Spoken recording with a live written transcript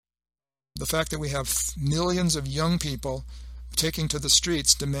the fact that we have millions of young people taking to the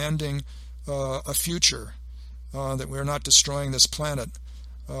streets demanding a future, that we're not destroying this planet,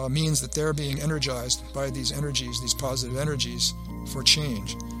 means that they're being energized by these energies, these positive energies, for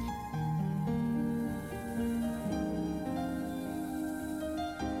change.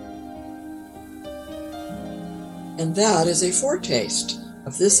 And that is a foretaste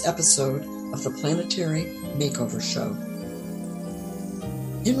of this episode of the Planetary Makeover Show.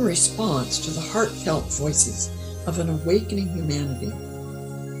 In response to the heartfelt voices of an awakening humanity,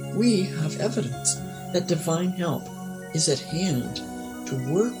 we have evidence that divine help is at hand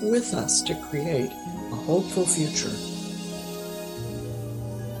to work with us to create a hopeful future.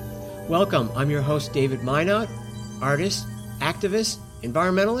 Welcome. I'm your host, David Minot, artist, activist,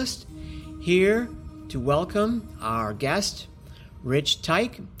 environmentalist, here to welcome our guest, Rich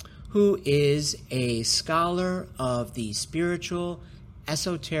Teich, who is a scholar of the spiritual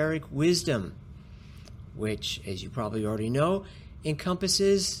esoteric wisdom, which, as you probably already know,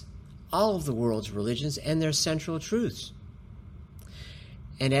 encompasses all of the world's religions and their central truths.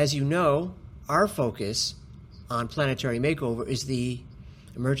 And as you know, our focus on Planetary Makeover is the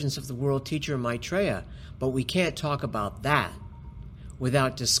emergence of the world teacher Maitreya, but we can't talk about that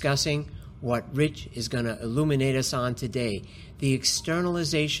without discussing what Rich is going to illuminate us on today, the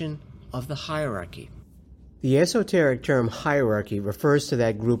externalization of the hierarchy. The esoteric term hierarchy refers to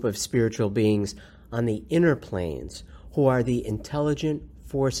that group of spiritual beings on the inner planes who are the intelligent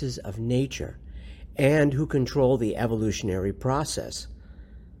forces of nature and who control the evolutionary process.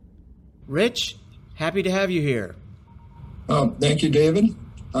 Rich, happy to have you here. Thank you, David.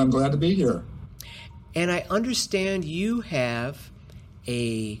 I'm glad to be here. And I understand you have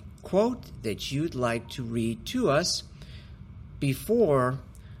a quote that you'd like to read to us before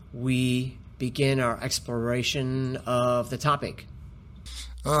we begin our exploration of the topic.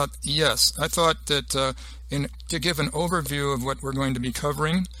 Yes, I thought that to give an overview of what we're going to be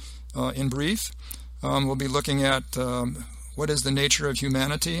covering in brief, we'll be looking at what is the nature of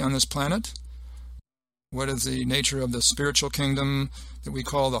humanity on this planet, what is the nature of the spiritual kingdom that we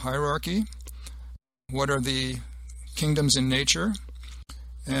call the hierarchy, what are the kingdoms in nature,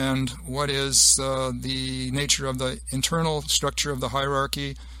 and what is the nature of the internal structure of the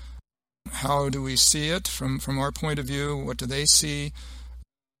hierarchy. How do we see it from our point of view? What do they see?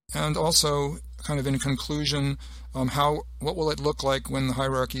 And also, kind of in conclusion, what will it look like when the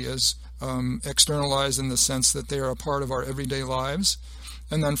hierarchy is externalized in the sense that they are a part of our everyday lives?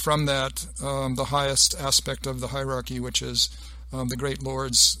 And then from that, the highest aspect of the hierarchy, which is the great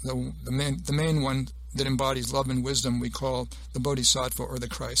lords, the main one that embodies love and wisdom, we call the Bodhisattva or the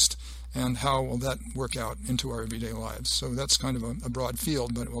Christ. And how will that work out into our everyday lives? So that's kind of a broad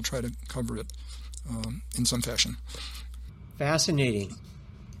field, but we'll try to cover it in some fashion. Fascinating.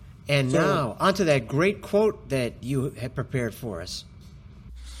 And now, onto that great quote that you had prepared for us.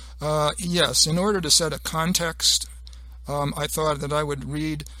 Yes, in order to set a context, I thought that I would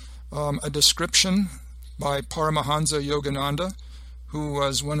read a description by Paramahansa Yogananda, who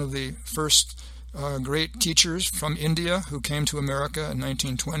was one of the first great teachers from India who came to America in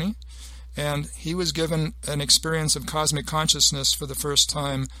 1920. And he was given an experience of cosmic consciousness for the first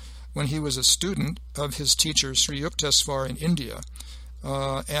time when he was a student of his teacher Sri Yukteswar in India.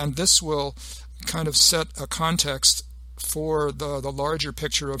 And this will kind of set a context for the larger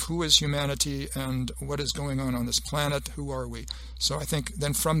picture of who is humanity and what is going on this planet, who are we. So I think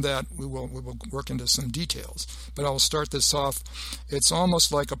then from that we will work into some details. But I'll start this off. It's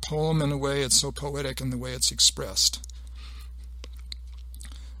almost like a poem in a way. It's so poetic in the way it's expressed.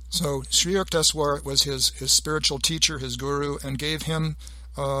 So Sri Yukteswar was his spiritual teacher, his guru, and gave him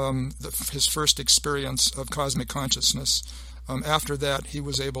his first experience of cosmic consciousness. After that, he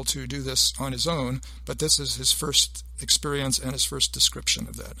was able to do this on his own, but this is his first experience and his first description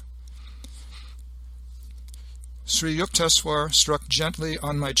of that. Sri Yukteswar struck gently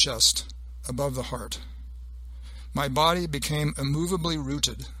on my chest, above the heart. My body became immovably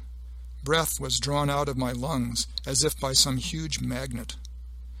rooted. Breath was drawn out of my lungs as if by some huge magnet.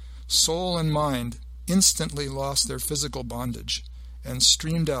 Soul and mind instantly lost their physical bondage and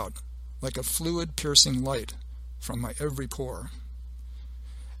streamed out like a fluid-piercing light from my every pore.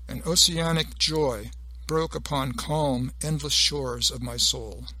 An oceanic joy broke upon calm, endless shores of my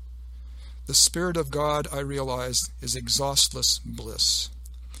soul. The Spirit of God, I realized, is exhaustless bliss.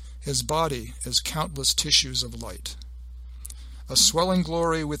 His body is countless tissues of light. A swelling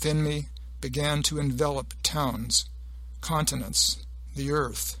glory within me began to envelop towns, continents, the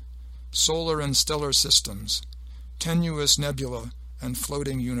earth, solar and stellar systems, tenuous nebula, and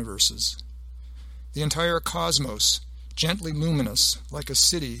floating universes. The entire cosmos gently luminous, like a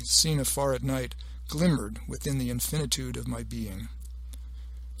city seen afar at night, glimmered within the infinitude of my being.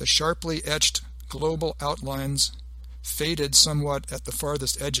 The sharply etched global outlines faded somewhat at the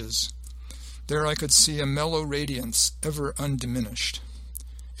farthest edges. There I could see a mellow radiance, ever undiminished.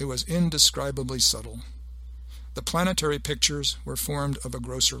 It was indescribably subtle. The planetary pictures were formed of a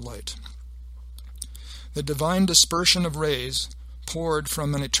grosser light. The divine dispersion of rays poured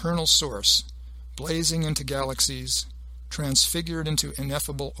from an eternal source, blazing into galaxies, transfigured into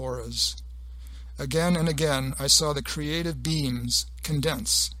ineffable auras. Again and again I saw the creative beams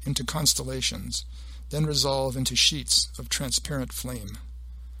condense into constellations, then resolve into sheets of transparent flame.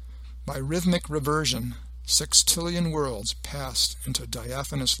 By rhythmic reversion, sextillion worlds passed into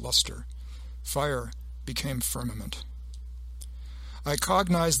diaphanous luster. Fire became firmament. I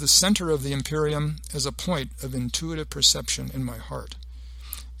cognized the center of the Imperium as a point of intuitive perception in my heart.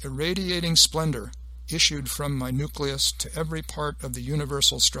 Irradiating splendor issued from my nucleus to every part of the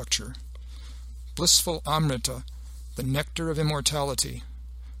universal structure. Blissful Amrita, the nectar of immortality,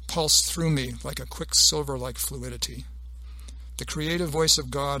 pulsed through me like a quicksilver-like fluidity. The creative voice of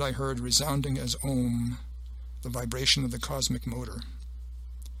God I heard resounding as Om, the vibration of the cosmic motor.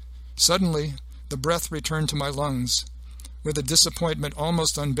 Suddenly, the breath returned to my lungs. With a disappointment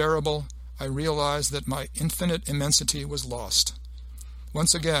almost unbearable, I realized that my infinite immensity was lost.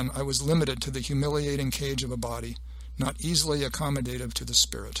 Once again, I was limited to the humiliating cage of a body, not easily accommodative to the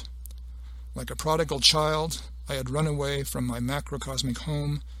spirit. Like a prodigal child, I had run away from my macrocosmic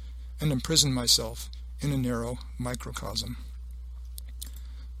home and imprisoned myself in a narrow microcosm.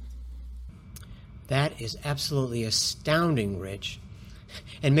 That is absolutely astounding, Rich,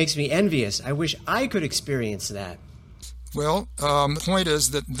 and makes me envious. I wish I could experience that. Well, the point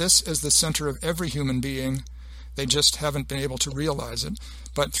is that this is the center of every human being. They just haven't been able to realize it.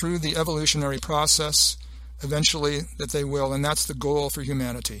 But through the evolutionary process, eventually that they will, and that's the goal for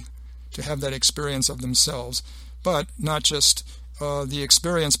humanity, to have that experience of themselves. But not just the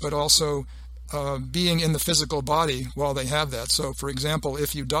experience, but also being in the physical body while they have that. So, for example,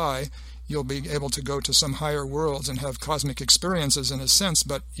 if you die, you'll be able to go to some higher worlds and have cosmic experiences in a sense,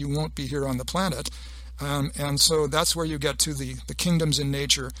 but you won't be here on the planet. And so that's where you get to the kingdoms in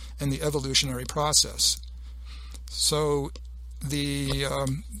nature and the evolutionary process. So the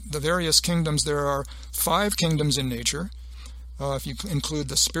various kingdoms, there are 5 kingdoms in nature. If you include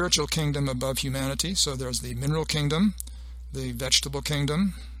the spiritual kingdom above humanity, so there's the mineral kingdom, the vegetable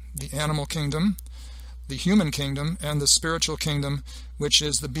kingdom, the animal kingdom, the human kingdom, and the spiritual kingdom, which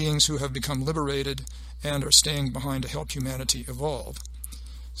is the beings who have become liberated and are staying behind to help humanity evolve.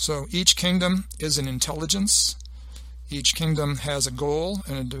 So each kingdom is an intelligence, each kingdom has a goal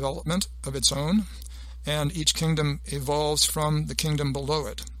and a development of its own, and each kingdom evolves from the kingdom below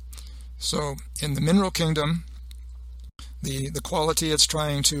it. So in the mineral kingdom, the quality it's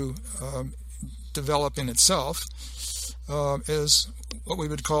trying to develop in itself is what we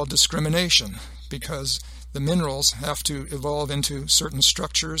would call discrimination, because the minerals have to evolve into certain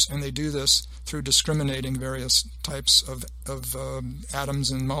structures, and they do this through discriminating various types of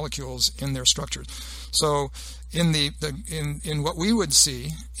atoms and molecules in their structures. So in what we would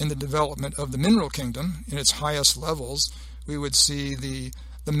see in the development of the mineral kingdom, in its highest levels, we would see the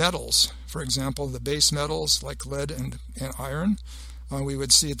metals, for example, the base metals like lead and iron. We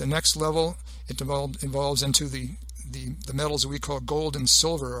would see at the next level, it evolves into the metals that we call gold and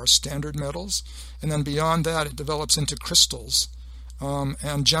silver are standard metals, and then beyond that it develops into crystals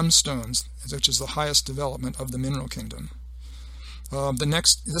and gemstones, which is the highest development of the mineral kingdom.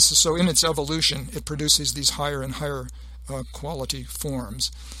 So in its evolution, it produces these higher and higher quality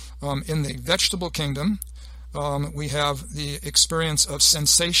forms. In the vegetable kingdom, we have the experience of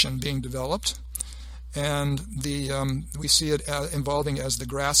sensation being developed, and we see it evolving as the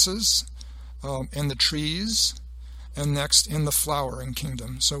grasses and the trees, and next in the flowering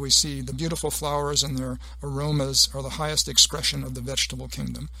kingdom. So we see the beautiful flowers and their aromas are the highest expression of the vegetable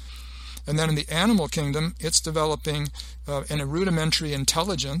kingdom. And then in the animal kingdom, it's developing in a rudimentary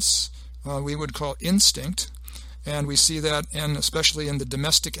intelligence we would call instinct, and we see that especially in the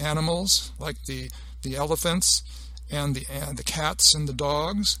domestic animals like the elephants and the cats and the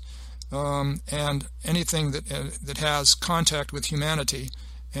dogs, and anything that has contact with humanity,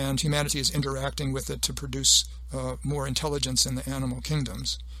 and humanity is interacting with it to produce more intelligence in the animal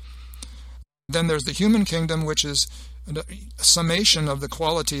kingdoms. Then there's the human kingdom, which is a summation of the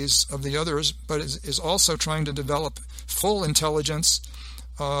qualities of the others, but is also trying to develop full intelligence,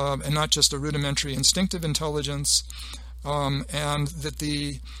 and not just a rudimentary instinctive intelligence, and that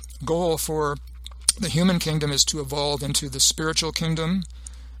the goal for the human kingdom is to evolve into the spiritual kingdom,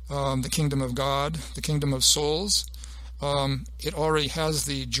 the kingdom of God, the kingdom of souls, it already has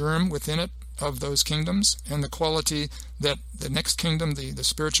the germ within it of those kingdoms, and the quality that the next kingdom, the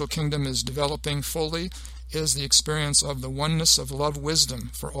spiritual kingdom, is developing fully is the experience of the oneness of love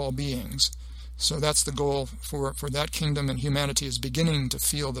wisdom for all beings. So that's the goal for that kingdom, and humanity is beginning to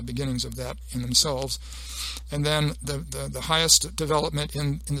feel the beginnings of that in themselves. And then the highest development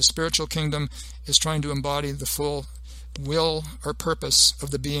in the spiritual kingdom is trying to embody the full will or purpose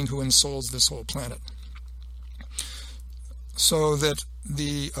of the being who ensouls this whole planet. So that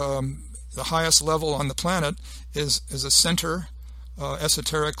the highest level on the planet is a center,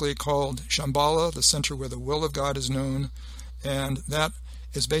 esoterically called Shambhala, the center where the will of God is known, and that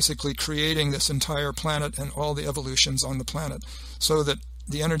is basically creating this entire planet and all the evolutions on the planet, so that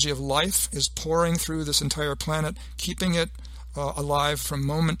the energy of life is pouring through this entire planet, keeping it alive from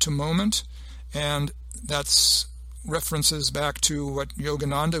moment to moment. And that's references back to what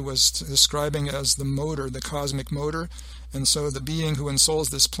Yogananda was describing as the motor, the cosmic motor. And so the being who ensouls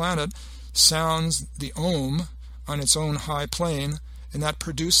this planet sounds the Om on its own high plane, and that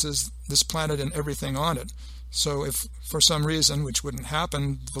produces this planet and everything on it. So if for some reason, which wouldn't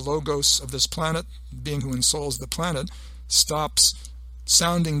happen, the logos of this planet, being who ensouls the planet, stops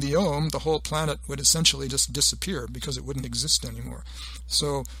sounding the Om, the whole planet would essentially just disappear because it wouldn't exist anymore.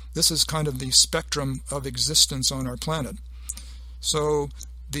 So this is kind of the spectrum of existence on our planet. So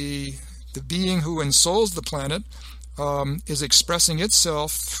the being who ensouls the planet is expressing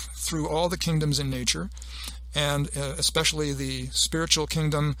itself through all the kingdoms in nature, and especially the spiritual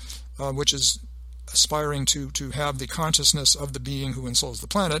kingdom, which is aspiring to have the consciousness of the being who ensouls the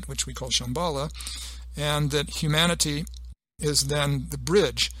planet, which we call Shambhala, and that humanity is then the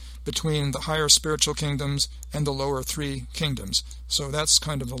bridge between the higher spiritual kingdoms and the lower three kingdoms. So that's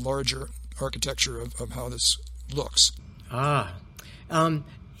kind of the larger architecture of how this looks.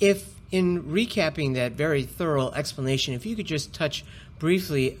 If in recapping that very thorough explanation, if you could just touch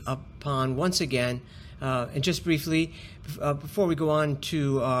briefly upon, once again, and just briefly, before we go on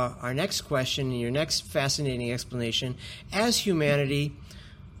to our next question and your next fascinating explanation, as humanity,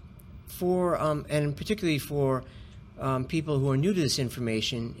 and particularly for people who are new to this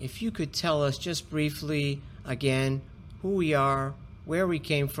information, if you could tell us just briefly, again, who we are, where we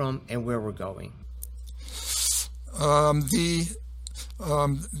came from, and where we're going. The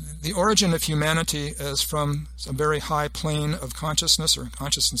origin of humanity is from a very high plane of consciousness, or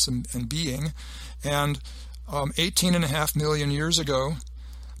consciousness and being, and 18.5 million years ago,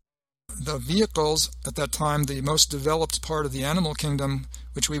 the vehicles at that time, the most developed part of the animal kingdom,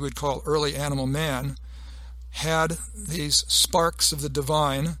 which we would call early animal man, had these sparks of the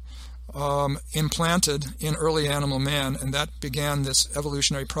divine implanted in early animal man, and that began this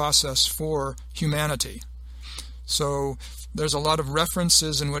evolutionary process for humanity. So there's a lot of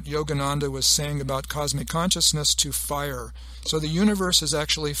references in what Yogananda was saying about cosmic consciousness to fire. So the universe is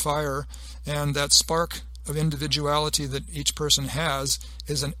actually fire, and that spark of individuality that each person has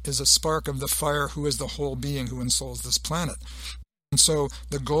is a spark of the fire who is the whole being who ensouls this planet. And so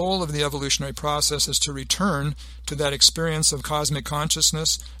the goal of the evolutionary process is to return to that experience of cosmic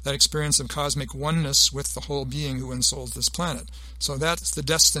consciousness, that experience of cosmic oneness with the whole being who ensouls this planet. So that's the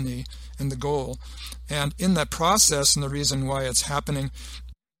destiny and the goal. And in that process, and the reason why it's happening,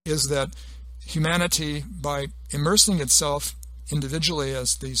 is that humanity, by immersing itself individually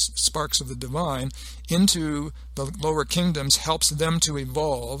as these sparks of the divine into the lower kingdoms, helps them to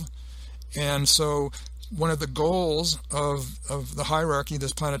evolve. And so one of the goals of the hierarchy,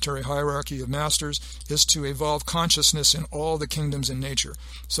 this planetary hierarchy of masters, is to evolve consciousness in all the kingdoms in nature.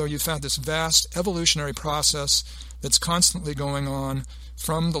 So you've had this vast evolutionary process that's constantly going on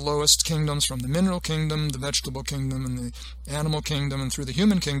from the lowest kingdoms, from the mineral kingdom, the vegetable kingdom, and the animal kingdom, and through the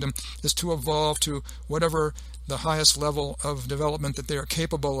human kingdom, is to evolve to whatever the highest level of development that they are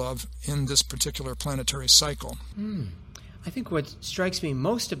capable of in this particular planetary cycle. I think what strikes me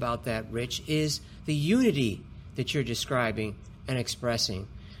most about that, Rich, is the unity that you're describing and expressing,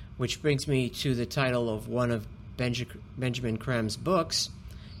 which brings me to the title of one of Benjamin Creme's books,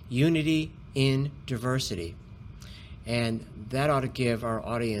 Unity in Diversity. And that ought to give our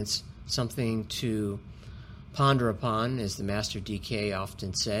audience something to ponder upon, as the Master DK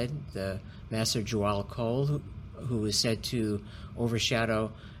often said, the Master Joel Cole, who is said to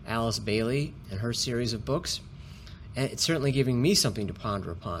overshadow Alice Bailey and her series of books. And it's certainly giving me something to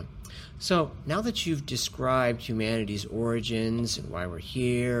ponder upon. So now that you've described humanity's origins and why we're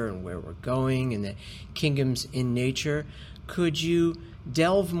here and where we're going and the kingdoms in nature, could you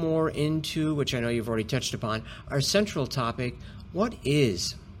delve more into, which I know you've already touched upon, our central topic, what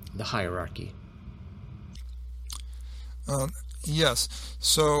is the hierarchy? Yes.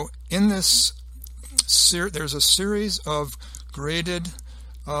 So in this there's a series of graded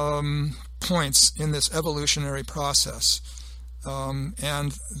points in this evolutionary process.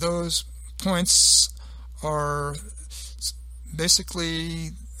 And those points are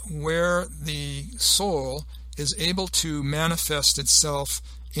basically where the soul is able to manifest itself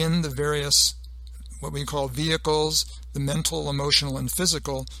in the various, what we call vehicles. The mental, emotional, and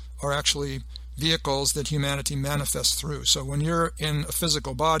physical are actually vehicles that humanity manifests through. So when you're in a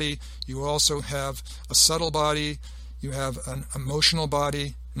physical body, you also have a subtle body, you have an emotional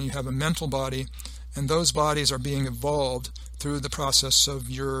body, and you have a mental body, and those bodies are being evolved through the process of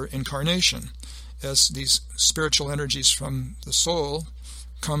your incarnation as these spiritual energies from the soul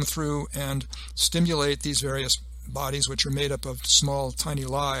come through and stimulate these various bodies, which are made up of small, tiny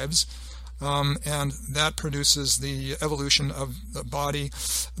lives, and that produces the evolution of the body.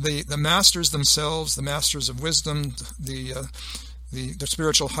 The masters themselves, the masters of wisdom, the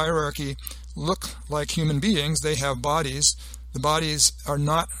spiritual hierarchy, look like human beings. They have bodies. The bodies are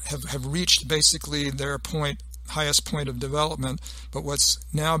not have reached basically their highest point of development, but what's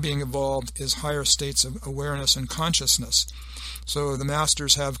now being evolved is higher states of awareness and consciousness. So the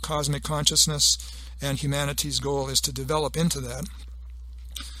masters have cosmic consciousness, and humanity's goal is to develop into that.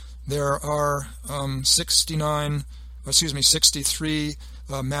 There are 63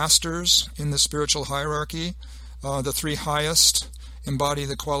 masters in the spiritual hierarchy. The three highest embody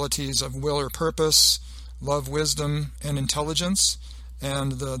the qualities of will or purpose, love, wisdom, and intelligence.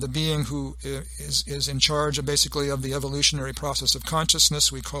 And the being who is in charge of basically of the evolutionary process of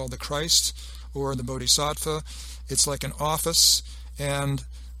consciousness we call the Christ or the Bodhisattva. It's like an office, and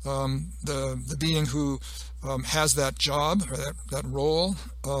the being who has that job or that role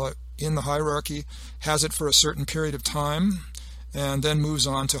in the hierarchy has it for a certain period of time and then moves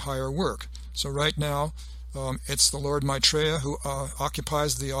on to higher work. So right now it's the Lord Maitreya who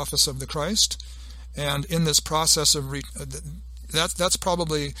occupies the office of the Christ, and in this process of that's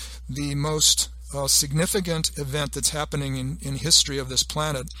probably the most significant event that's happening in history of this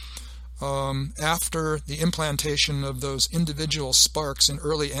planet. After the implantation of those individual sparks in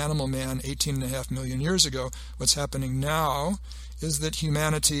early animal man 18.5 million years ago, what's happening now is that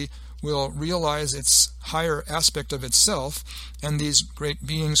humanity will realize its higher aspect of itself, and these great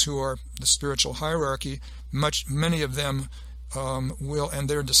beings who are the spiritual hierarchy, many of them will, and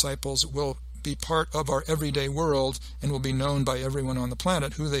their disciples will be part of our everyday world and will be known by everyone on the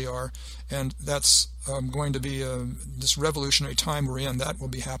planet who they are, and that's going to be this revolutionary time we're in. That will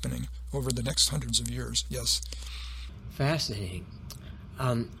be happening over the next hundreds of years. Yes. Fascinating.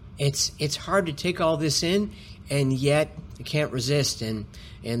 It's hard to take all this in, and yet you can't resist. And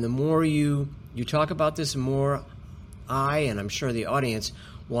the more you talk about this, the more I, and I'm sure the audience,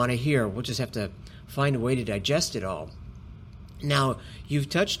 want to hear. We'll just have to find a way to digest it all. Now, you've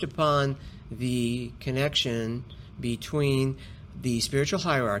touched upon the connection between the spiritual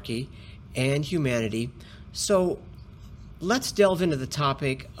hierarchy and humanity. So let's delve into the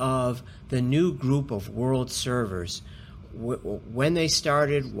topic of the new group of world servers. When they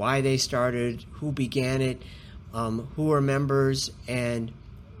started, why they started, who began it, who are members, and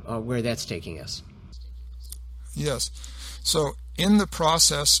where that's taking us. Yes. So in the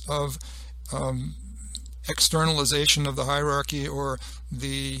process of externalization of the hierarchy, or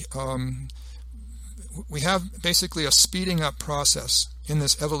we have basically a speeding up process in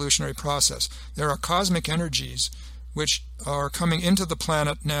this evolutionary process. There are cosmic energies which are coming into the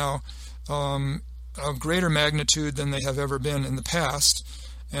planet now of greater magnitude than they have ever been in the past.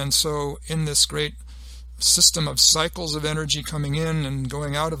 And so in this great system of cycles of energy coming in and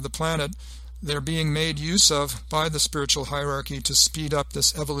going out of the planet, they're being made use of by the spiritual hierarchy to speed up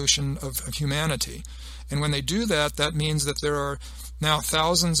this evolution of humanity. And when they do that, that means that there are now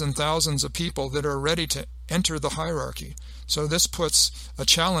thousands and thousands of people that are ready to enter the hierarchy. So this puts a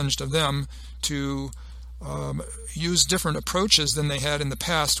challenge to them to use different approaches than they had in the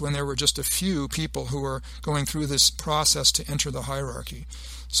past when there were just a few people who were going through this process to enter the hierarchy.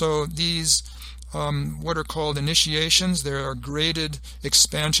 So these what are called initiations, there are graded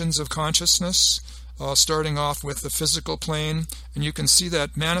expansions of consciousness, starting off with the physical plane, and you can see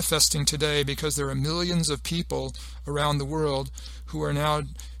that manifesting today because there are millions of people around the world who are now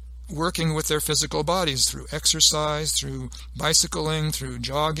working with their physical bodies through exercise, through bicycling, through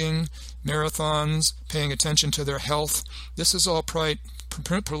jogging, marathons, paying attention to their health. This is all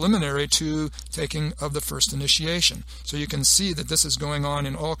preliminary to taking of the first initiation. So you can see that this is going on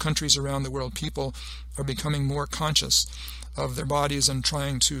in all countries around the world. People are becoming more conscious of their bodies and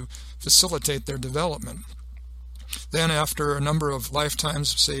trying to facilitate their development. Then after a number of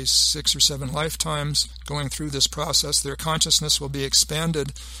lifetimes, say 6 or 7 lifetimes, going through this process, their consciousness will be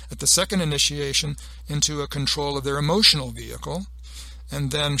expanded at the second initiation into a control of their emotional vehicle.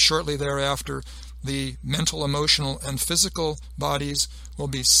 And then shortly thereafter, the mental, emotional, and physical bodies will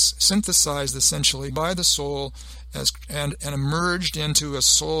be synthesized essentially by the soul and emerged into a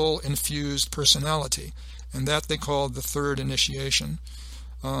soul-infused personality. And that they call the third initiation.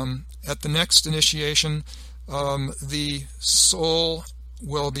 At the next initiation, the soul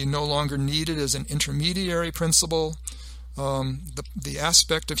will be no longer needed as an intermediary principle. The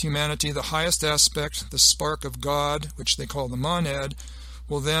aspect of humanity, the highest aspect, the spark of God, which they call the monad,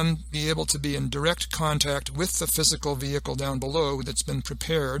 will then be able to be in direct contact with the physical vehicle down below that's been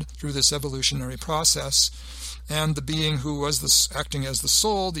prepared through this evolutionary process. And the being who was acting as the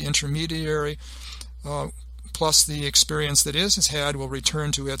soul, the intermediary, plus the experience that has had, will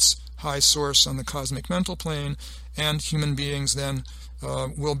return to its high source on the cosmic mental plane, and human beings then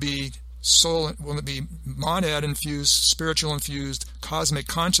will be monad infused, spiritual infused, cosmic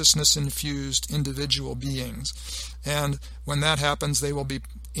consciousness infused individual beings. And when that happens, they will be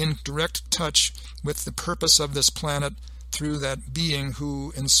in direct touch with the purpose of this planet through that being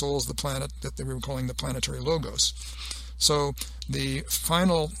who ensouls the planet that they were calling the planetary logos. So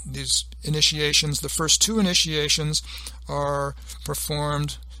these initiations, the first 2 initiations, are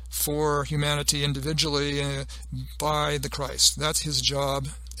performed for humanity individually by the Christ. That's his job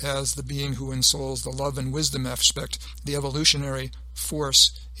as the being who ensouls the love and wisdom aspect, the evolutionary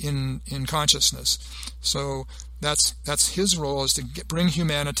force in consciousness. So that's his role, is to bring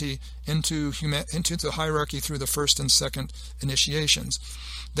humanity into the hierarchy through the first and second initiations.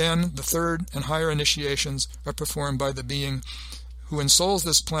 Then the third and higher initiations are performed by the being who ensouls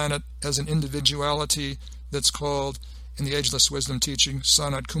this planet as an individuality that's called, in the Ageless Wisdom teaching,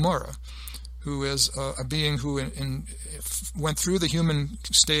 Sanat Kumara, who is a being who went through the human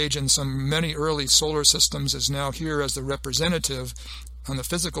stage in many early solar systems, is now here as the representative on the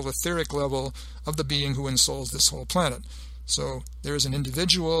physical etheric level of the being who ensouls this whole planet. So there is an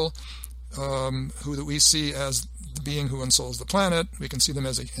individual who that we see as the being who ensouls the planet. We can see them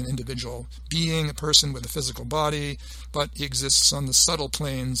as an individual being, a person with a physical body, but he exists on the subtle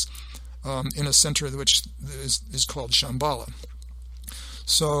planes in a center which is called Shambhala.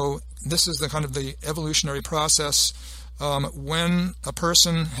 So this is the kind of the evolutionary process. When a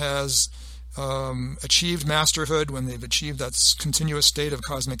person has achieved masterhood, when they've achieved that continuous state of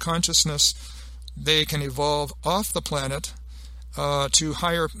cosmic consciousness, they can evolve off the planet to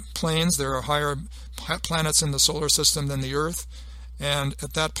higher planes. There are higher planets in the solar system than the Earth, and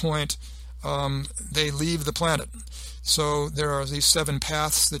at that point they leave the planet. So there are these 7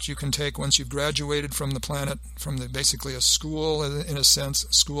 paths that you can take once you've graduated from the planet, from basically a school, in a sense,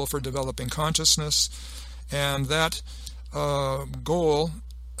 school for developing consciousness. And that goal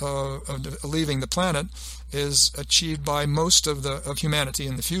of leaving the planet is achieved by most of humanity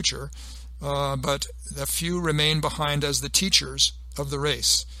in the future, but a few remain behind as the teachers of the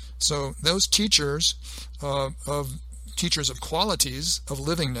race. So those teachers of qualities of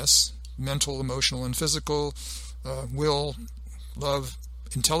livingness, mental, emotional, and physical, will, love,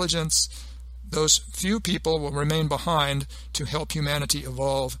 intelligence, those few people will remain behind to help humanity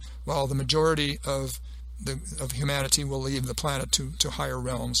evolve, while the majority of humanity will leave the planet to higher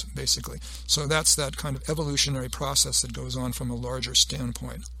realms, basically. So that's that kind of evolutionary process that goes on from a larger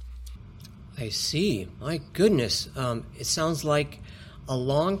standpoint. I see. My goodness. It sounds like a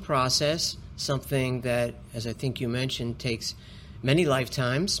long process, something that, as I think you mentioned, takes many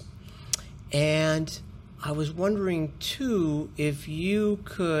lifetimes. And I was wondering, too, if you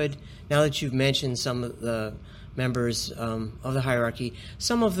could, now that you've mentioned some of the members of the hierarchy,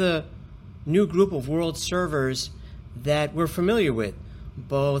 some of the new group of world servers that we're familiar with,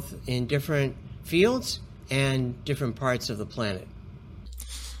 both in different fields and different parts of the planet.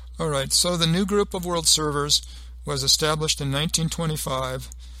 All right, so the new group of world servers was established in 1925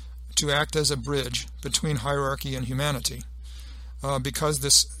 to act as a bridge between hierarchy and humanity. Because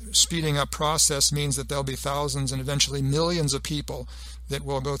this speeding up process means that there'll be thousands and eventually millions of people that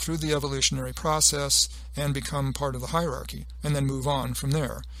will go through the evolutionary process and become part of the hierarchy and then move on from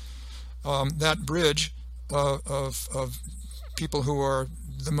there. That bridge of people who are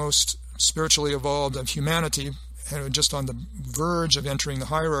the most spiritually evolved of humanity, just on the verge of entering the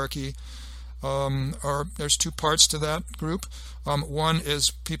hierarchy, there's 2 parts to that group. One is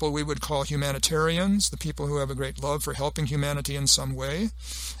people we would call humanitarians, the people who have a great love for helping humanity in some way.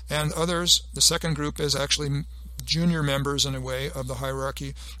 And others, the second group, is actually junior members, in a way, of the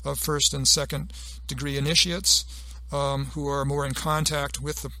hierarchy of first and second degree initiates, who are more in contact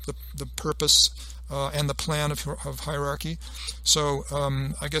with the purpose and the plan of hierarchy. So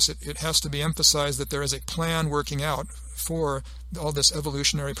I guess it has to be emphasized that there is a plan working out for all this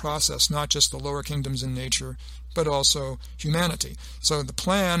evolutionary process, not just the lower kingdoms in nature, but also humanity. So the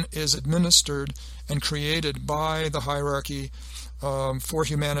plan is administered and created by the hierarchy for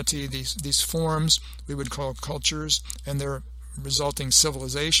humanity. These forms we would call cultures, and their resulting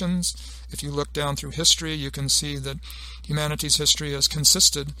civilizations. If you look down through history, you can see that humanity's history has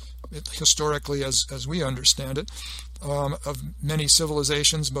consisted, historically as we understand it, of many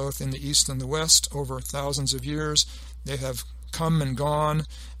civilizations, both in the East and the West, over thousands of years. They have come and gone,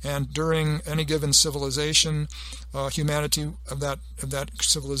 and during any given civilization, humanity of that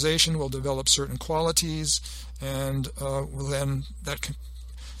civilization will develop certain qualities, and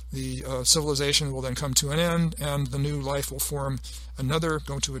the civilization will then come to an end, and the new life will form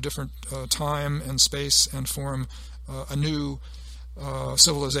go to a different time and space and form a new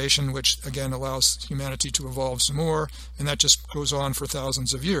civilization, which again allows humanity to evolve some more, and that just goes on for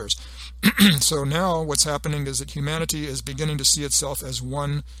thousands of years. So now what's happening is that humanity is beginning to see itself as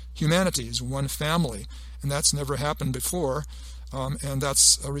one humanity, as one family, and that's never happened before. And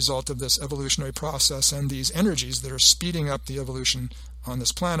that's a result of this evolutionary process and these energies that are speeding up the evolution on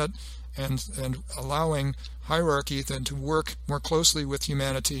this planet and allowing hierarchy then to work more closely with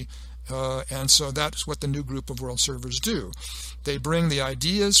humanity. And so that's what the new group of world servers do. They bring the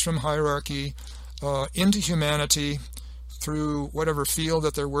ideas from hierarchy into humanity through whatever field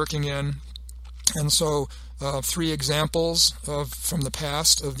that they're working in. And so 3 examples from the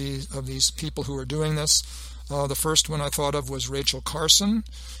past of these people who are doing this. The first one I thought of was Rachel Carson,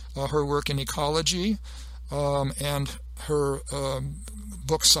 her work in ecology, and her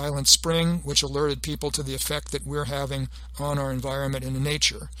book Silent Spring, which alerted people to the effect that we're having on our environment and in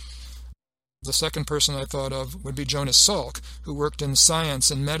nature. The second person I thought of would be Jonas Salk, who worked in science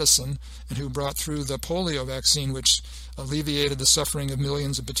and medicine and who brought through the polio vaccine, which alleviated the suffering of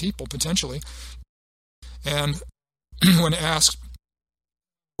millions of people, potentially. And when asked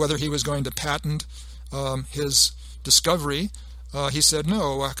whether he was going to patent his discovery, he said,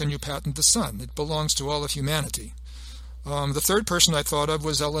 "No, how can you patent the sun? It belongs to all of humanity." The third person I thought of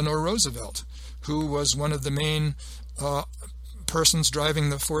was Eleanor Roosevelt, who was one of the main persons driving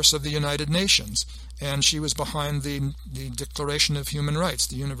the force of the United Nations, and she was behind the Declaration of Human Rights,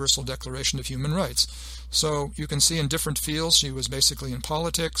 the Universal Declaration of Human Rights. So you can see in different fields, she was basically in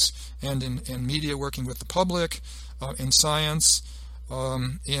politics and in media, working with the public, in science,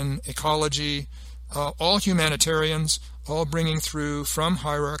 in ecology, all humanitarians, all bringing through from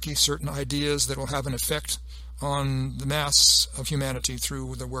hierarchy certain ideas that will have an effect on the mass of humanity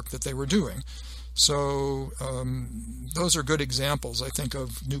through the work that they were doing. So those are good examples, I think,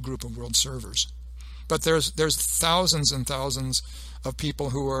 of new group of world servers. But there's thousands and thousands of people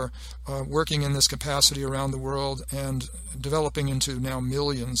who are working in this capacity around the world and developing into now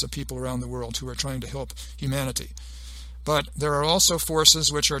millions of people around the world who are trying to help humanity. But there are also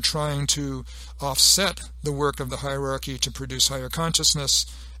forces which are trying to offset the work of the hierarchy to produce higher consciousness,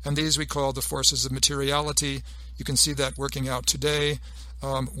 and these we call the forces of materiality. You can see that working out today,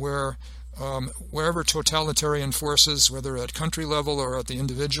 wherever totalitarian forces, whether at country level or at the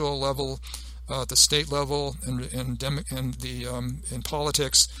individual level, at the state level, and in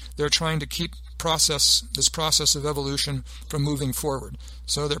politics, they're trying to keep this process of evolution from moving forward.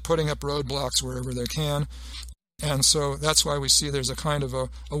 So they're putting up roadblocks wherever they can. And so that's why we see there's a kind of a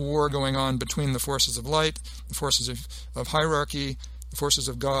war going on between the forces of light, the forces of hierarchy, the forces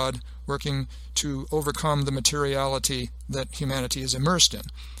of God, working to overcome the materiality that humanity is immersed in.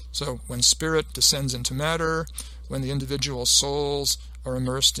 So when spirit descends into matter, when the individual souls are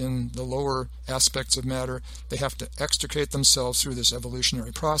immersed in the lower aspects of matter, they have to extricate themselves through this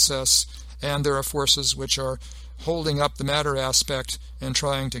evolutionary process, and there are forces which are holding up the matter aspect and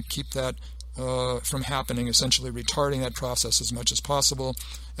trying to keep that from happening, essentially retarding that process as much as possible.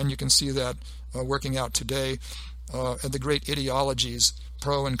 And you can see that working out today at the great ideologies,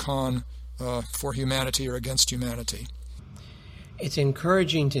 pro and con, for humanity or against humanity. It's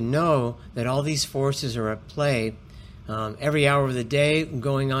encouraging to know that all these forces are at play every hour of the day,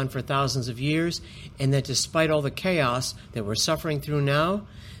 going on for thousands of years, and that despite all the chaos that we're suffering through now,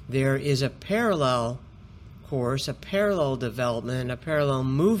 there is a parallel course, a parallel development, a parallel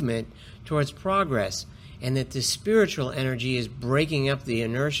movement towards progress, and that the spiritual energy is breaking up the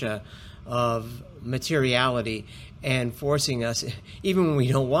inertia of materiality and forcing us, even when we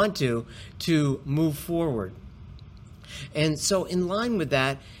don't want to move forward. And so in line with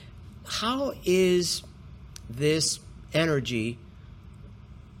that, how is this energy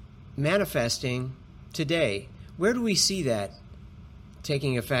manifesting today? Where do we see that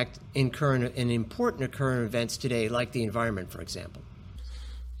taking effect in important current events today, like the environment, for example?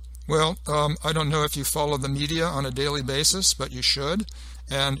 Well, I don't know if you follow the media on a daily basis, but you should.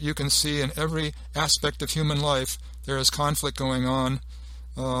 And you can see in every aspect of human life there is conflict going on,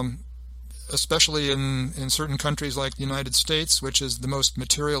 especially in certain countries like the United States, which is the most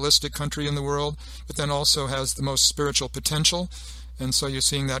materialistic country in the world, but then also has the most spiritual potential. And so you're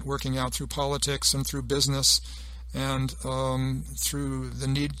seeing that working out through politics and through business and through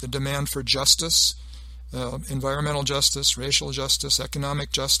the demand for justice, environmental justice, racial justice,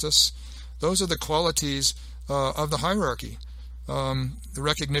 economic justice. Those are the qualities of the hierarchy. The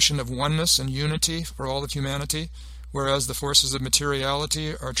recognition of oneness and unity for all of humanity, whereas the forces of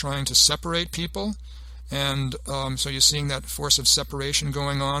materiality are trying to separate people. And so you're seeing that force of separation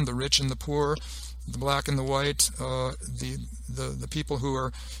going on, the rich and the poor, the black and the white, the people who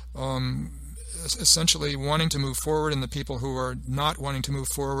are essentially wanting to move forward and the people who are not wanting to move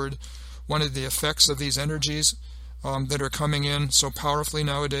forward. One of the effects of these energies that are coming in so powerfully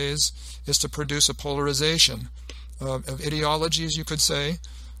nowadays is to produce a polarization of ideologies, you could say.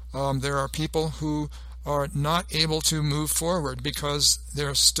 There are people who are not able to move forward because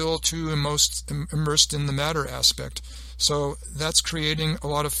they're still too immersed in the matter aspect. So that's creating a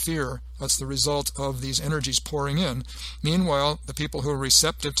lot of fear. That's the result of these energies pouring in. Meanwhile, the people who are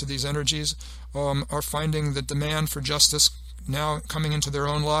receptive to these energies are finding the demand for justice now coming into their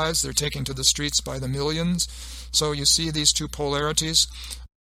own lives. They're taking to the streets by the millions. So you see these two polarities.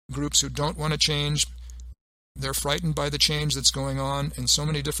 Groups who don't want to change, they're frightened by the change that's going on in so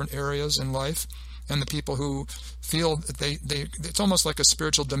many different areas in life. And the people who feel that it's almost like a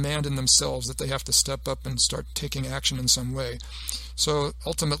spiritual demand in themselves that they have to step up and start taking action in some way. So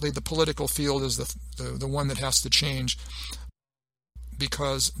ultimately the political field is the one that has to change,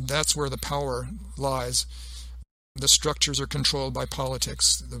 because that's where the power lies. The structures are controlled by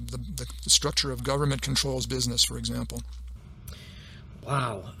politics. The structure of government controls business, for example.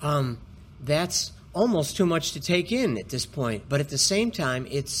 Wow. That's almost too much to take in at this point. But at the same time,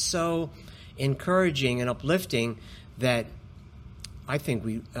 it's so encouraging and uplifting that I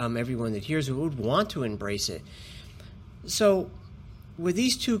think everyone that hears it would want to embrace it. So with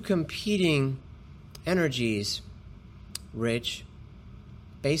these two competing energies, Rich,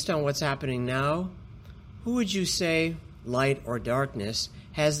 based on what's happening now, who would you say, light or darkness,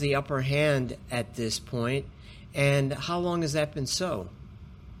 has the upper hand at this point, and how long has that been so?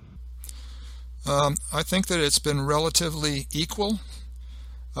 I think that it's been relatively equal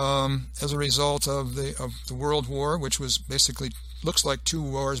as a result of the World War, which was basically looks like two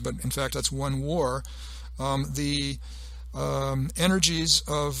wars, but in fact that's one war. The energies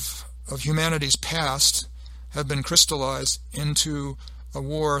of humanity's past have been crystallized into a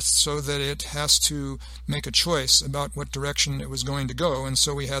war so that it has to make a choice about what direction it was going to go. And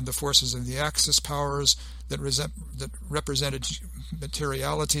so we had the forces of the Axis powers that represented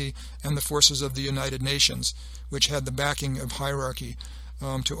materiality, and the forces of the United Nations, which had the backing of hierarchy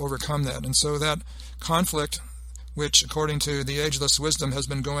to overcome that. And so that conflict, which according to the ageless wisdom has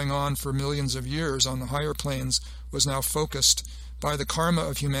been going on for millions of years on the higher planes, was now focused by the karma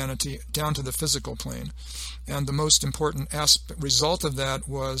of humanity down to the physical plane. And the most important result of that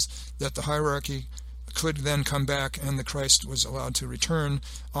was that the hierarchy could then come back and the Christ was allowed to return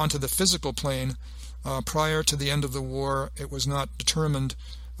onto the physical plane. Prior to the end of the war, it was not determined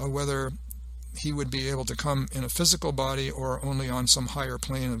whether he would be able to come in a physical body or only on some higher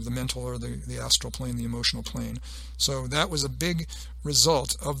plane of the mental or the astral plane, the emotional plane. So that was a big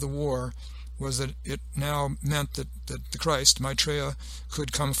result of the war, was that it now meant that the Christ, Maitreya,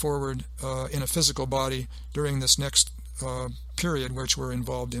 could come forward in a physical body during this next period which we're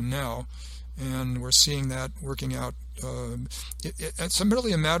involved in now. And we're seeing that working out. It's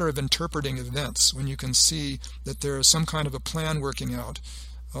really a matter of interpreting events when you can see that there is some kind of a plan working out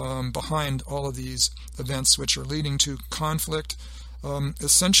behind all of these events which are leading to conflict.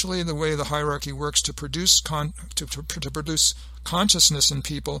 Essentially, the way the hierarchy works to produce produce consciousness in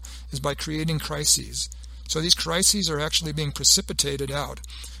people is by creating crises. So these crises are actually being precipitated out.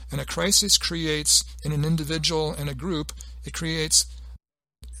 And a crisis creates, in an individual and a group, it creates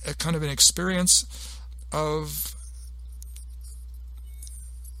a kind of an experience of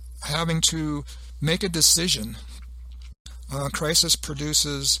having to make a decision. Crisis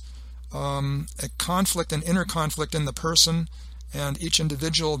produces a conflict, an inner conflict in the person, and each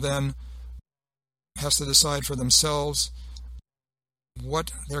individual then has to decide for themselves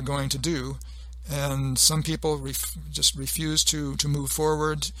what they're going to do. And some people just refuse to move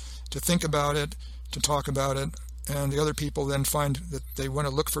forward, to think about it, to talk about it, and the other people then find that they want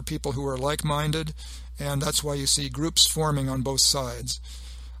to look for people who are like-minded, and that's why you see groups forming on both sides.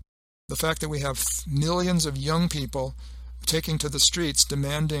 The fact that we have millions of young people taking to the streets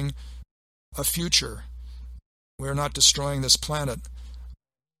demanding a future, we're not destroying this planet,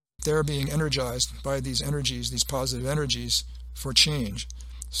 they're being energized by these energies, these positive energies, for change.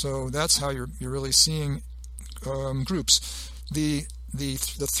 So that's how you're really seeing groups. The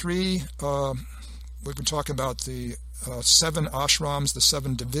three, we can talk about the 7 ashrams, the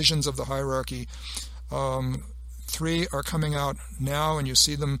 7 divisions of the hierarchy. 3 are coming out now, and you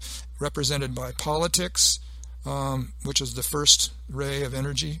see them represented by politics, which is the first ray of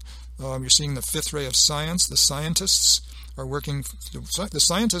energy. You're seeing the 5th ray of science. The scientists are working. The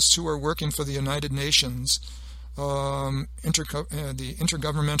scientists who are working for the United Nations, the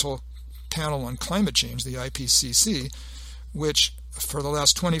Intergovernmental Panel on Climate Change, the IPCC, which for the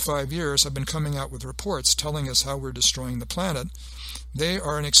last 25 years have been coming out with reports telling us how we're destroying the planet. They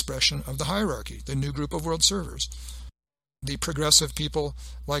are an expression of the hierarchy, the new group of world servers. The progressive people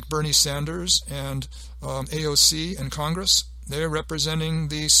like Bernie Sanders and AOC in Congress, they're representing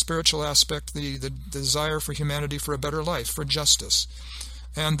the spiritual aspect, the desire for humanity for a better life, for justice.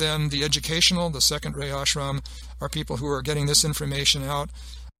 And then the educational, the 2nd ray ashram, are people who are getting this information out,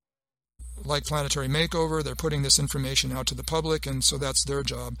 like Planetary Makeover. They're putting this information out to the public, and so that's their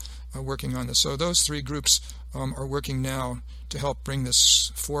job, working on this. So those 3 groups are working now to help bring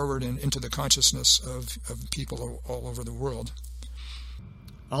this forward and into the consciousness of people all over the world.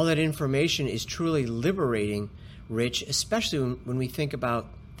 All that information is truly liberating, Rich, especially when we think about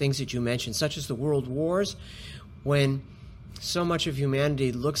things that you mentioned, such as the world wars, when so much of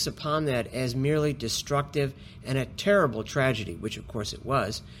humanity looks upon that as merely destructive and a terrible tragedy, which of course it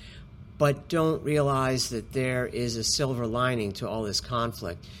was, but don't realize that there is a silver lining to all this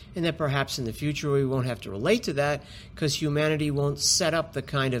conflict, and that perhaps in the future we won't have to relate to that because humanity won't set up the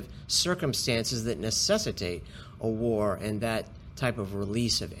kind of circumstances that necessitate a war and that type of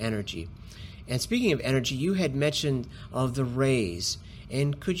release of energy. And speaking of energy, you had mentioned of the rays,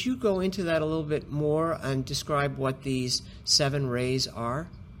 and could you go into that a little bit more and describe what these 7 rays are?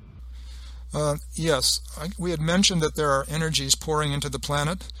 Yes, we had mentioned that there are energies pouring into the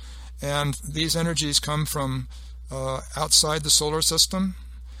planet, and these energies come from outside the solar system.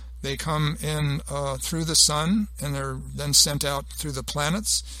 They come in through the sun, and they're then sent out through the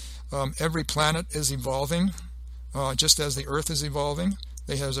planets. Every planet is evolving, just as the Earth is evolving.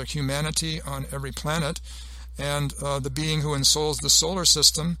 There's a humanity on every planet, and the being who ensouls the solar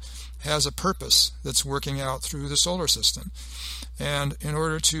system has a purpose that's working out through the solar system. And in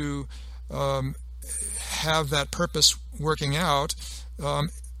order to have that purpose working out,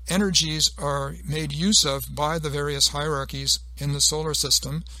 energies are made use of by the various hierarchies in the solar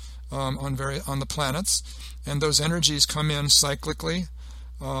system on the planets, and those energies come in cyclically.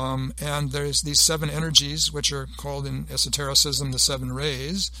 And there's these 7 energies, which are called in esotericism the 7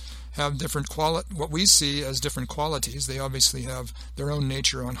 rays, have different what we see as different qualities. They obviously have their own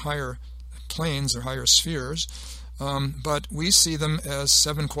nature on higher planes or higher spheres, but we see them as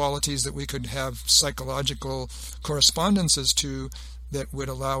 7 qualities that we could have psychological correspondences to that would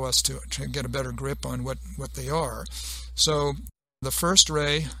allow us to get a better grip on what they are. So the first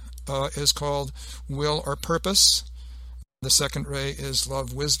ray is called will or purpose. The 2nd ray is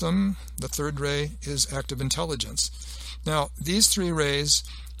love, wisdom. The 3rd ray is active intelligence. Now, these 3 rays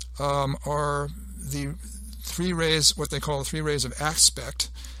are the 3 rays, what they call the 3 rays of aspect,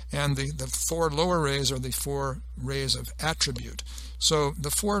 and the 4 lower rays are the 4 rays of attribute. So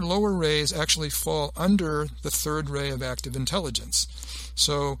the 4 lower rays actually fall under the 3rd ray of active intelligence.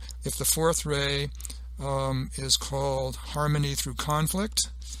 So if the 4th ray is called harmony through conflict,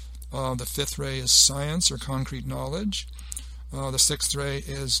 the 5th ray is science or concrete knowledge. The 6th ray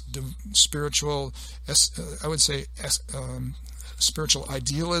is spiritual, I would say, spiritual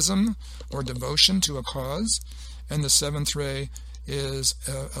idealism or devotion to a cause. And the 7th ray is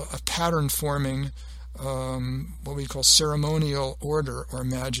a pattern-forming, what we call ceremonial order or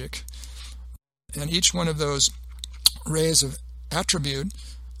magic. And each one of those rays of attribute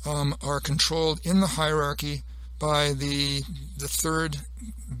are controlled in the hierarchy by the 3rd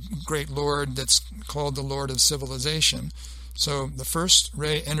great lord that's called the Lord of Civilization. So the first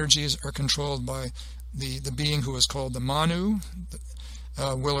ray energies are controlled by the being who is called the Manu,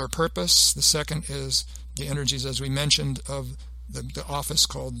 will or purpose. The 2nd is the energies, as we mentioned, of the office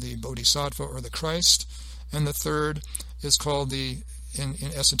called the Bodhisattva or the Christ. And the 3rd is called in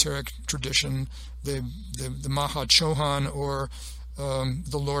esoteric tradition, the Maha Chohan or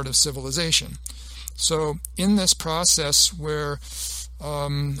the Lord of Civilization. So in this process where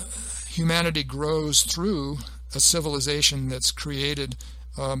humanity grows through a civilization that's created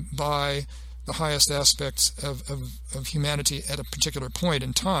by the highest aspects of humanity at a particular point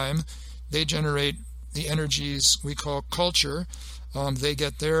in time. They generate the energies we call culture. They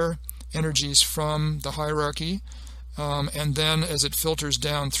get their energies from the hierarchy, and then as it filters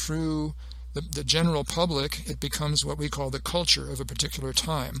down through the general public, it becomes what we call the culture of a particular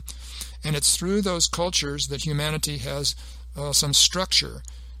time. And it's through those cultures that humanity has some structure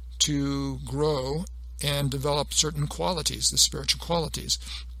to grow and develop certain qualities, the spiritual qualities.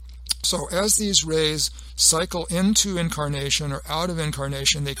 So as these rays cycle into incarnation or out of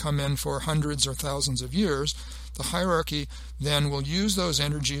incarnation, they come in for hundreds or thousands of years, the hierarchy then will use those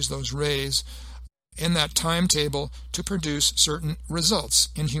energies, those rays, in that timetable to produce certain results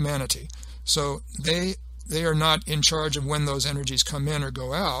in humanity. So they are not in charge of when those energies come in or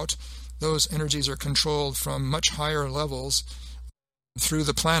go out. Those energies are controlled from much higher levels through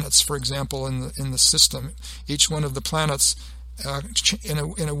the planets, for example, in the system. Each one of the planets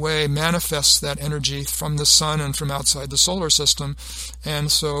in a way manifests that energy from the sun and from outside the solar system,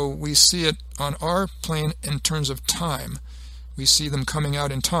 and so we see it on our plane in terms of time. We see them coming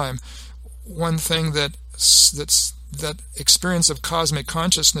out in time. One thing that experience of cosmic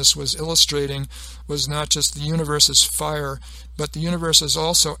consciousness was illustrating was not just the universe is fire, but the universe is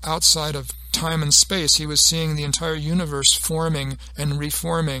also outside of time and space. He was seeing the entire universe forming and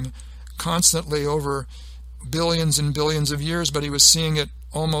reforming constantly over billions and billions of years, but he was seeing it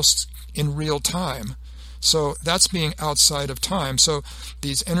almost in real time. So that's being outside of time. So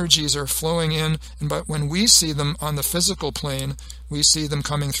these energies are flowing in, but when we see them on the physical plane, we see them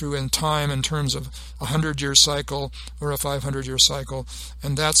coming through in time in terms of a 100-year cycle or a 500-year cycle,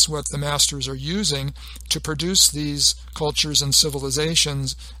 and that's what the masters are using to produce these cultures and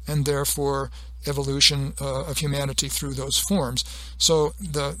civilizations, and therefore evolution of humanity through those forms. So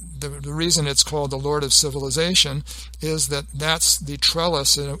the reason it's called the Lord of Civilization is that that's the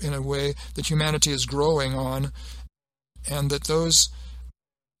trellis in a way that humanity is growing on, and that those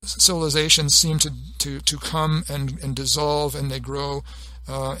civilizations seem to come and dissolve, and they grow,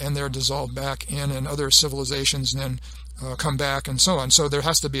 and they're dissolved back in, and other civilizations then come back, and so on. So there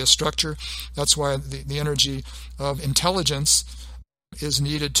has to be a structure. That's why the energy of intelligence is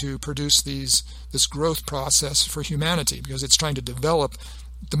needed to produce this growth process for humanity, because it's trying to develop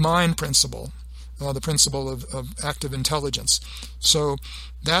the mind principle, the principle of active intelligence. So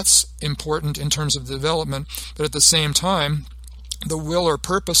that's important in terms of development, but at the same time, the will or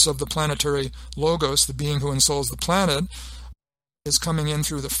purpose of the planetary logos, the being who ensouls the planet, is coming in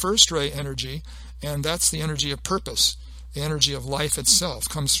through the first ray energy, and that's the energy of purpose. The energy of life itself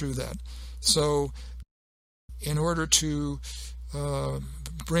comes through that. So in order to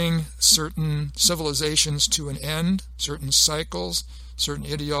bring certain civilizations to an end, certain cycles, certain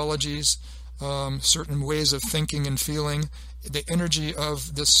ideologies, certain ways of thinking and feeling, the energy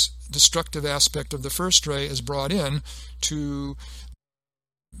of this destructive aspect of the first ray is brought in to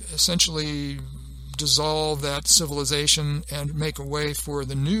essentially dissolve that civilization and make a way for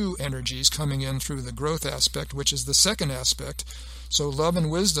the new energies coming in through the growth aspect, which is the second aspect. So love and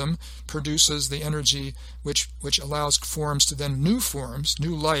wisdom produces the energy which allows forms to then new forms,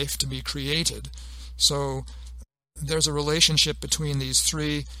 new life to be created. So there's a relationship between these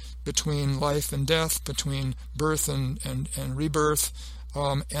three, between life and death, between birth and rebirth,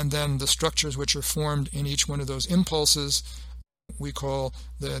 and then the structures which are formed in each one of those impulses we call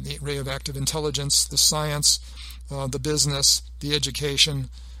the ray of active intelligence, the science, the business, the education,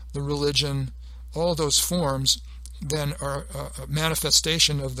 the religion. All those forms then are a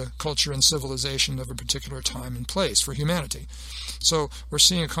manifestation of the culture and civilization of a particular time and place for humanity. So we're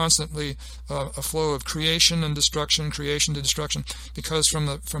seeing constantly a flow of creation and destruction, creation to destruction, because from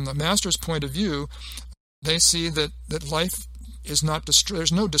the master's point of view, they see that life is not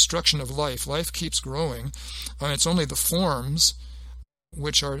there's no destruction of life. Life keeps growing. It's only the forms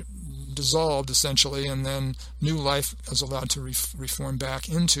which are dissolved essentially, and then new life is allowed to reform back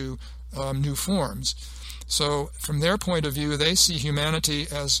into new forms. So from their point of view, they see humanity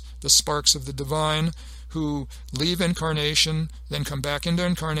as the sparks of the divine who leave incarnation, then come back into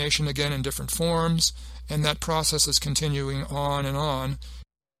incarnation again in different forms, and that process is continuing on and on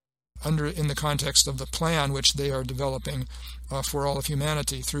in the context of the plan which they are developing for all of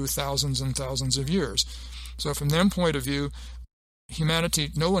humanity through thousands and thousands of years. So from their point of view, humanity,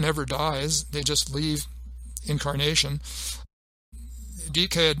 no one ever dies, they just leave incarnation.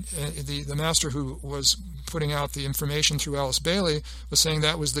 DK, the master who was putting out the information through Alice Bailey, was saying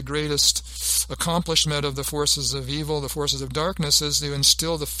that was the greatest accomplishment of the forces of evil, the forces of darkness, is to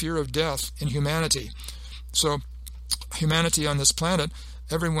instill the fear of death in humanity. So humanity on this planet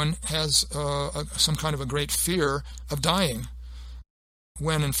everyone has some kind of a great fear of dying,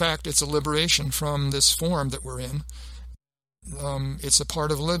 when in fact it's a liberation from this form that we're in. It's a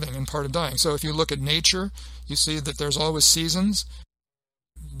part of living and part of dying. So if you look at nature, you see that there's always seasons.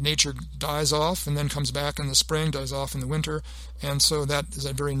 Nature dies off and then comes back in the spring, dies off in the winter, and so that is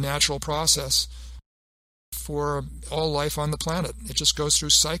a very natural process for all life on the planet. It just goes through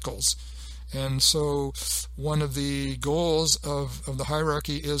cycles. And so one of the goals of the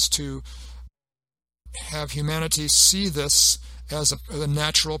hierarchy is to have humanity see this as a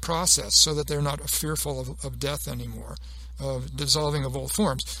natural process, so that they're not fearful of death anymore, of dissolving of old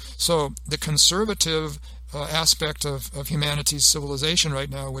forms. So the conservative aspect of humanity's civilization right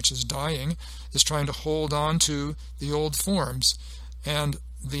now, which is dying, is trying to hold on to the old forms. And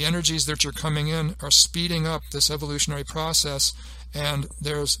the energies that are coming in are speeding up this evolutionary process, and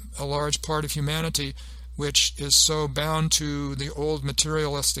there's a large part of humanity which is so bound to the old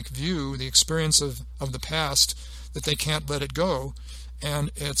materialistic view, the experience of the past, that they can't let it go, and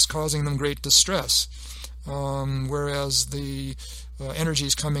it's causing them great distress. Whereas the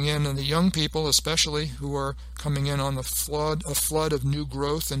energies coming in, and the young people especially, who are coming in on a flood of new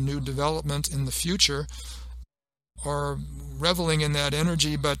growth and new development in the future, are reveling in that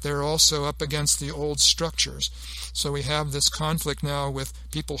energy, but they're also up against the old structures. So we have this conflict now with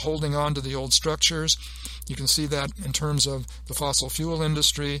people holding on to the old structures. You can see that in terms of the fossil fuel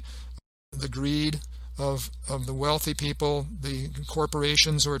industry, the greed of the wealthy people, the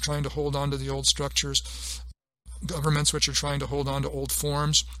corporations who are trying to hold on to the old structures, governments which are trying to hold on to old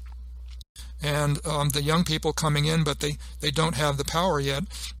forms, and the young people coming in, but they don't have the power yet,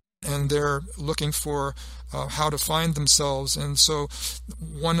 and they're looking for how to find themselves. And so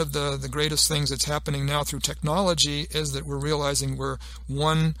one of the greatest things that's happening now through technology is that we're realizing we're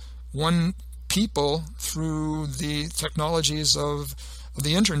one people through the technologies of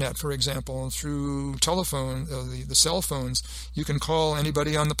the internet, for example, and through telephone, the cell phones. You can call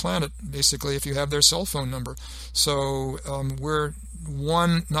anybody on the planet, basically, if you have their cell phone number. So we're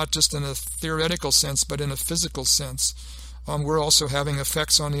one, not just in a theoretical sense, but in a physical sense. We're also having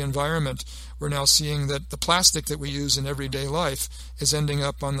effects on the environment. We're now seeing that the plastic that we use in everyday life is ending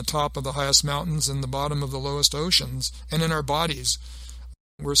up on the top of the highest mountains and the bottom of the lowest oceans, and in our bodies.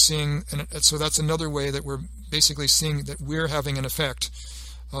 We're seeing, and so that's another way that we're basically seeing that we're having an effect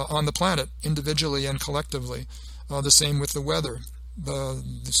on the planet, individually and collectively. The same with the weather. The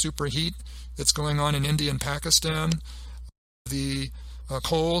superheat that's going on in India and Pakistan, the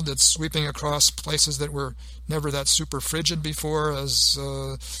cold that's sweeping across places that were never that super frigid before, as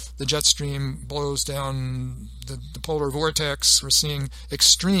the jet stream blows down the polar vortex. We're seeing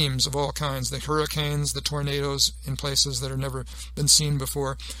extremes of all kinds, the hurricanes, the tornadoes in places that have never been seen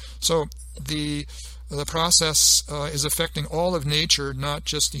before. So the process is affecting all of nature, not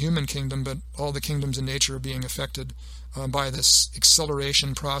just the human kingdom, but all the kingdoms in nature are being affected by this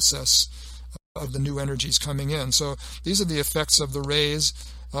acceleration process of the new energies coming in. So these are the effects of the rays.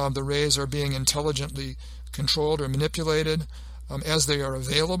 The rays are being intelligently controlled or manipulated as they are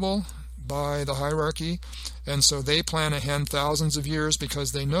available by the hierarchy, and so they plan ahead thousands of years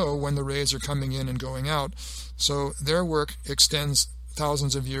because they know when the rays are coming in and going out. So their work extends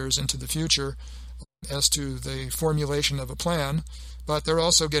thousands of years into the future as to the formulation of a plan, but they're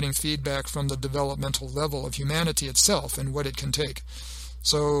also getting feedback from the developmental level of humanity itself and what it can take.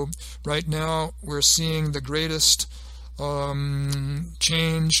 So right now we're seeing the greatest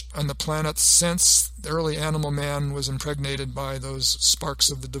change on the planet since the early animal man was impregnated by those sparks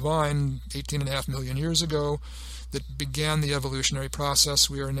of the divine 18.5 million years ago that began the evolutionary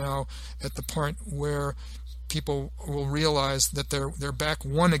process. We are now at the point where people will realize that they're back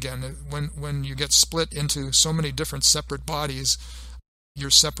one again. When you get split into so many different separate bodies,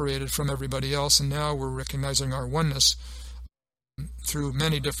 you're separated from everybody else, and now we're recognizing our oneness through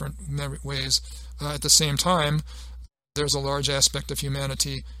many different ways. At the same time, there's a large aspect of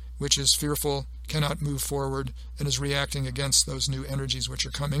humanity which is fearful, cannot move forward, and is reacting against those new energies which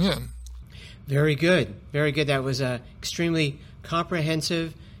are coming in. Very good. Very good. That was an extremely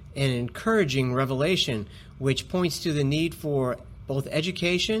comprehensive and encouraging revelation, which points to the need for both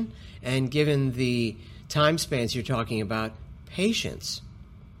education and, given the time spans you're talking about, patience.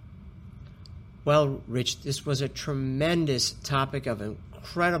 Well, Rich, this was a tremendous topic of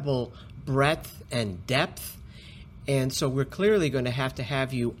incredible breadth and depth, and so we're clearly going to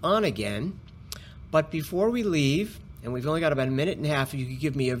have you on again. But before we leave, and we've only got about a minute and a half, if you could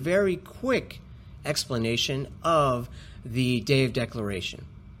give me a very quick explanation of the Day of Declaration.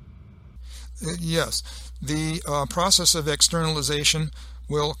 Yes. The process of externalization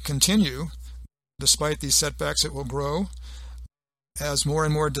will continue. Despite these setbacks, it will grow. as more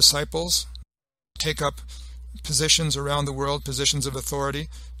and more disciples take up positions around the world, positions of authority,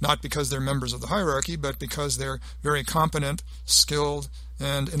 not because they're members of the hierarchy, but because they're very competent, skilled,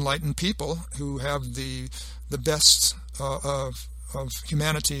 and enlightened people who have the best of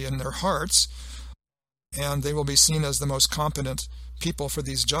humanity in their hearts, and they will be seen as the most competent people for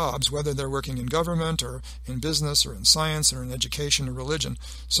these jobs, whether they're working in government or in business or in science or in education or religion.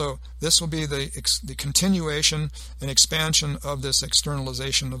 So this will be the continuation and expansion of this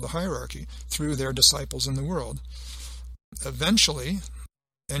externalization of the hierarchy through their disciples in the world. Eventually,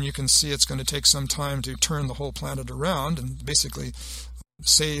 and you can see it's going to take some time to turn the whole planet around and basically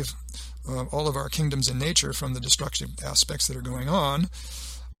save all of our kingdoms in nature from the destructive aspects that are going on,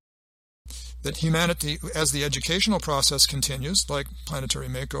 that humanity, as the educational process continues, like Planetary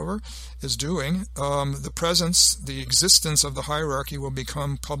Makeover is doing, the existence of the hierarchy will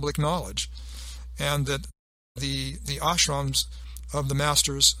become public knowledge, and that the ashrams of the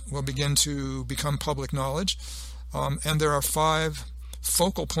masters will begin to become public knowledge. And there are 5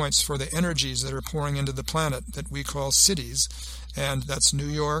 focal points for the energies that are pouring into the planet that we call cities, and that's New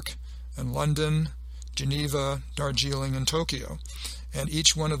York and London, Geneva, Darjeeling, and Tokyo. And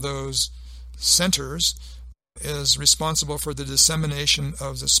each one of those centers is responsible for the dissemination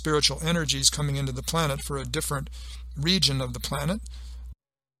of the spiritual energies coming into the planet for a different region of the planet.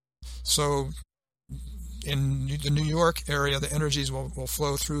 So in the New York area, the energies will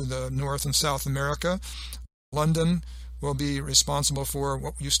flow through the North and South America. London will be responsible for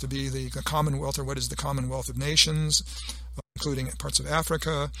what used to be the Commonwealth, or what is the Commonwealth of Nations, including parts of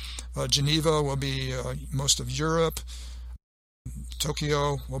Africa. Geneva will be most of Europe.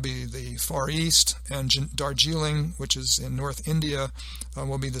 Tokyo will be the Far East, and Darjeeling, which is in North India,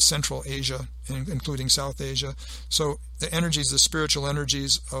 will be the Central Asia, including South Asia. So the energies, the spiritual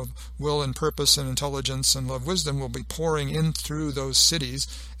energies of will and purpose and intelligence and love, wisdom will be pouring in through those cities.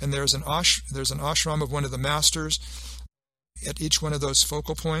 And there's an ashram of one of the masters at each one of those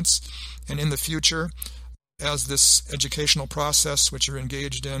focal points. And in the future, as this educational process which you're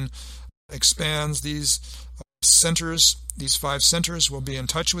engaged in expands, these centers, these 5 centers will be in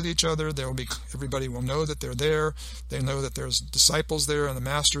touch with each other. Everybody will know that they're there. They know that there's disciples there and the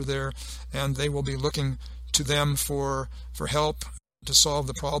master there, and they will be looking to them for help to solve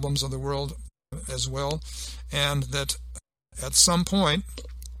the problems of the world as well. And that at some point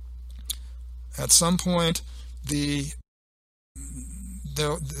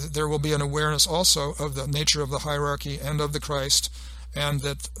there will be an awareness also of the nature of the hierarchy and of the Christ, and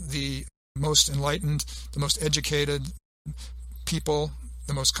that the most enlightened, the most educated people,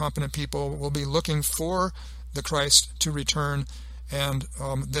 the most competent people will be looking for the Christ to return, and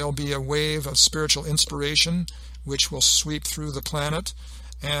there'll be a wave of spiritual inspiration which will sweep through the planet,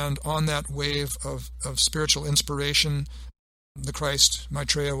 and on that wave of spiritual inspiration, the Christ,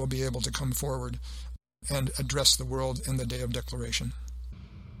 Maitreya, will be able to come forward and address the world in the Day of Declaration.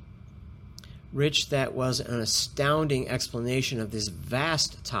 Rich, that was an astounding explanation of this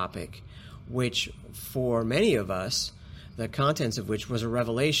vast topic, which for many of us, the contents of which was a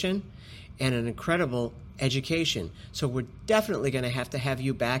revelation and an incredible education. So we're definitely going to have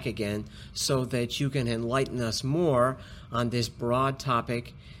you back again so that you can enlighten us more on this broad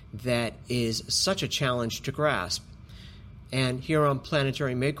topic that is such a challenge to grasp. And here on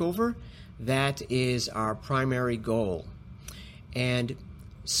Planetary Makeover, that is our primary goal. And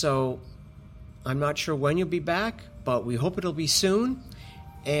so I'm not sure when you'll be back, but we hope it'll be soon.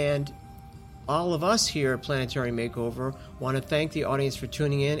 And all of us here at Planetary Makeover want to thank the audience for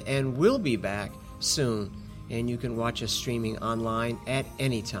tuning in, and we'll be back soon. And you can watch us streaming online at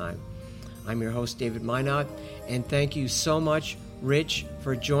any time. I'm your host, David Minot, and thank you so much, Rich,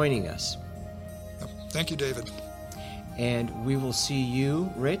 for joining us. Thank you, David. And we will see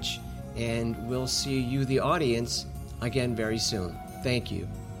you, Rich, and we'll see you, the audience, again very soon. Thank you.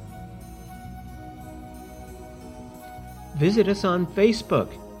 Visit us on Facebook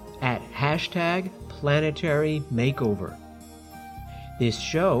at #Planetary Makeover. This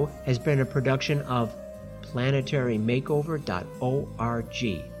show has been a production of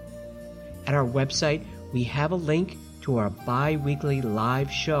planetarymakeover.org. At our website, we have a link to our bi-weekly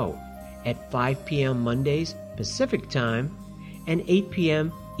live show at 5 p.m. Mondays Pacific Time and 8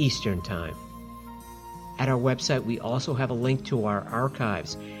 p.m. Eastern Time. At our website, we also have a link to our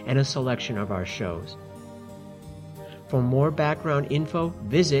archives and a selection of our shows. For more background info,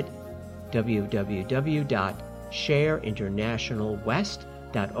 visit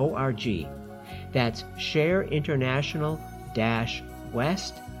www.shareinternationalwest.org. That's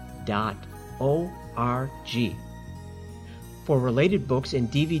shareinternational-west.org. For related books and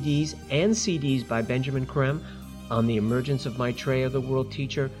DVDs and CDs by Benjamin Creme, on the emergence of Maitreya, the world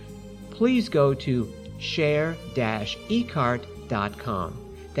teacher, please go to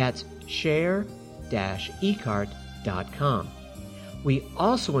share-ecart.com. That's share-ecart.com. We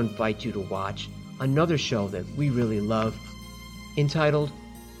also invite you to watch another show that we really love, entitled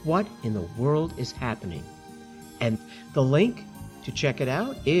What in the World is Happening? And the link to check it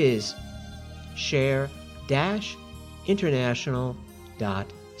out is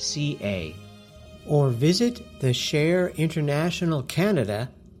share-international.ca, or visit the Share International Canada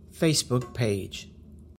Facebook page.